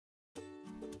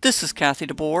This is Kathy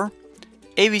DeBoer,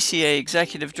 AVCA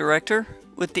Executive Director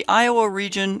with the Iowa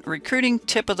Region Recruiting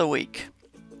Tip of the Week.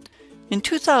 In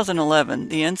 2011,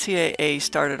 the NCAA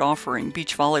started offering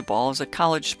beach volleyball as a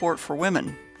college sport for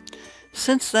women.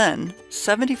 Since then,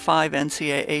 75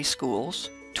 NCAA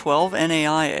schools, 12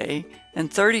 NAIA,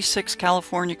 and 36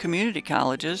 California community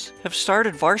colleges have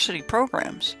started varsity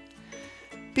programs.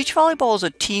 Beach volleyball is a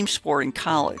team sport in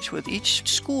college, with each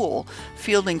school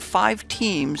fielding 5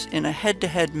 teams in a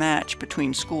head-to-head match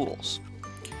between schools.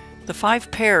 The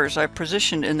 5 pairs are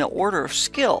positioned in the order of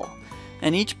skill,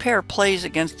 and each pair plays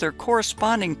against their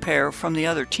corresponding pair from the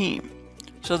other team.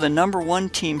 So the number 1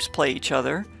 teams play each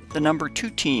other, the number 2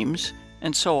 teams,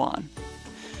 and so on.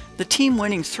 The team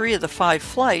winning 3 of the 5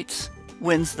 flights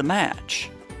wins the match.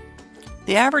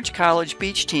 The average college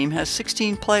beach team has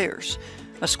 16 players,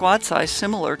 a squad size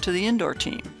similar to the indoor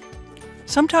team.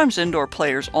 Sometimes indoor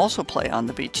players also play on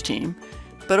the beach team,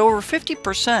 but over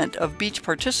 50% of beach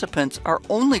participants are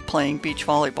only playing beach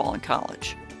volleyball in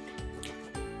college.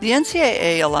 The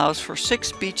NCAA allows for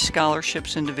 6 beach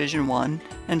scholarships in Division I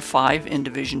and 5 in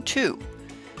Division II.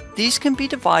 These can be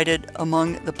divided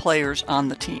among the players on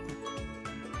the team.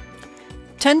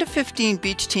 10 to 15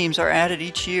 beach teams are added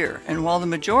each year, and while the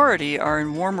majority are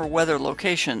in warmer weather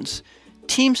locations,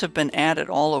 teams have been added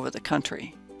all over the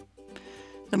country.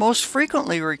 The most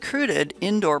frequently recruited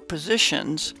indoor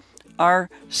positions are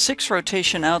 6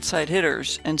 rotation outside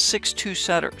hitters and 6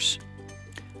 two-setters.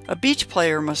 A beach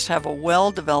player must have a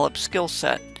well-developed skill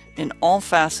set in all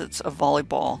facets of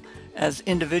volleyball, as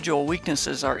individual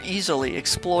weaknesses are easily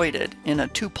exploited in a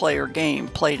 2-player game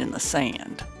played in the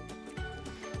sand.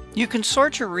 You can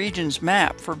sort your region's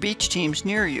map for beach teams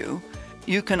near you.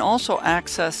 You can also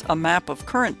access a map of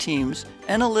current teams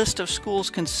and a list of schools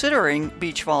considering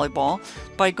beach volleyball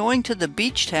by going to the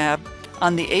Beach tab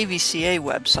on the AVCA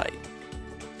website.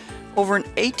 Over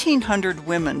 1,800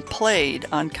 women played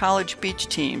on college beach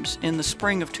teams in the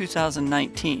spring of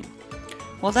 2019.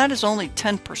 While that is only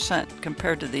 10%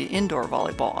 compared to the indoor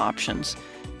volleyball options,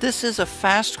 this is a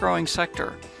fast-growing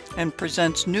sector and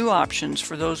presents new options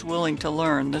for those willing to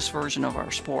learn this version of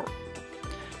our sport.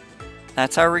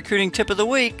 That's our recruiting tip of the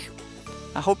week.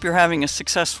 I hope you're having a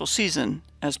successful season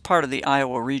as part of the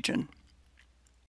Iowa region.